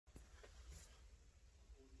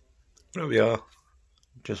What up, y'all?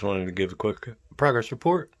 Just wanted to give a quick progress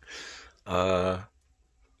report. Uh,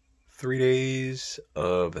 3 days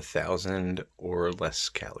of 1,000 or less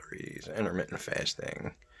calories, intermittent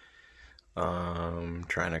fasting.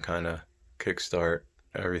 Trying to kind of kickstart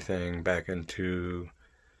everything back into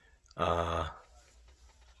uh,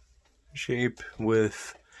 shape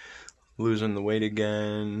with losing the weight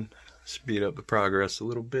again, speed up the progress a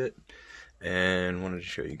little bit, and wanted to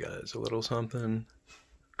show you guys a little something.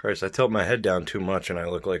 Christ, I tilt my head down too much and I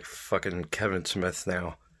look like fucking Kevin Smith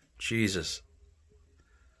now. Jesus.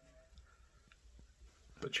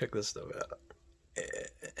 But check this stuff out.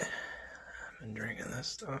 I've been drinking this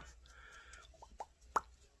stuff.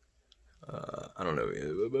 I don't know.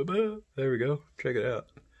 There we go. Check it out.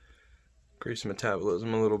 Increase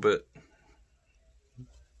metabolism a little bit.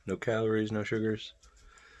 No calories, no sugars.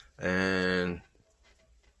 And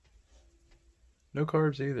no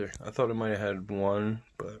carbs either. I thought it might have had one,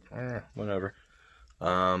 but whatever.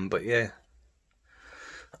 But yeah.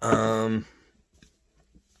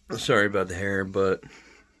 Sorry about the hair, but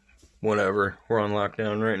whatever. We're on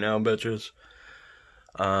lockdown right now, bitches.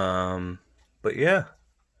 But yeah.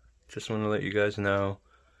 Just want to let you guys know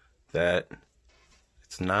that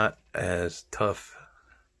it's not as tough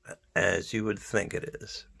as you would think it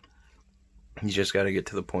is. You just got to get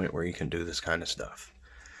to the point where you can do this kind of stuff.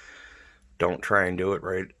 Don't try and do it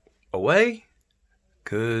right away,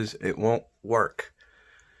 because it won't work.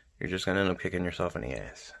 You're just going to end up kicking yourself in the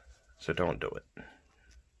ass. So don't do it.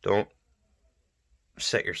 Don't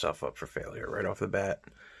set yourself up for failure right off the bat.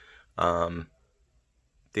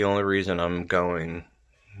 The only reason I'm going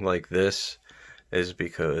like this is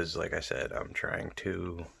because, like I said, I'm trying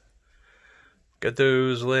to get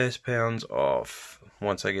those last pounds off.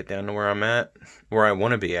 Once I get down to where I'm at, where I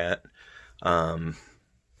want to be at,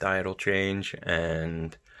 diet will change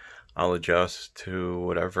and I'll adjust to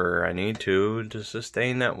whatever I need to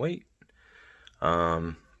sustain that weight.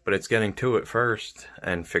 But it's getting to it first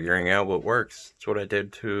and figuring out what works. That's what I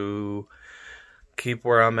did to keep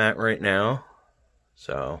where I'm at right now.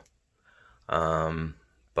 So,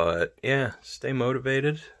 but yeah, stay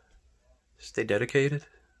motivated, stay dedicated,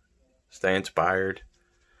 stay inspired,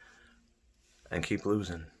 and keep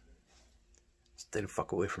losing. Stay the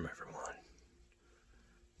fuck away from everyone.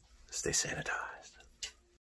 Stay sanitized.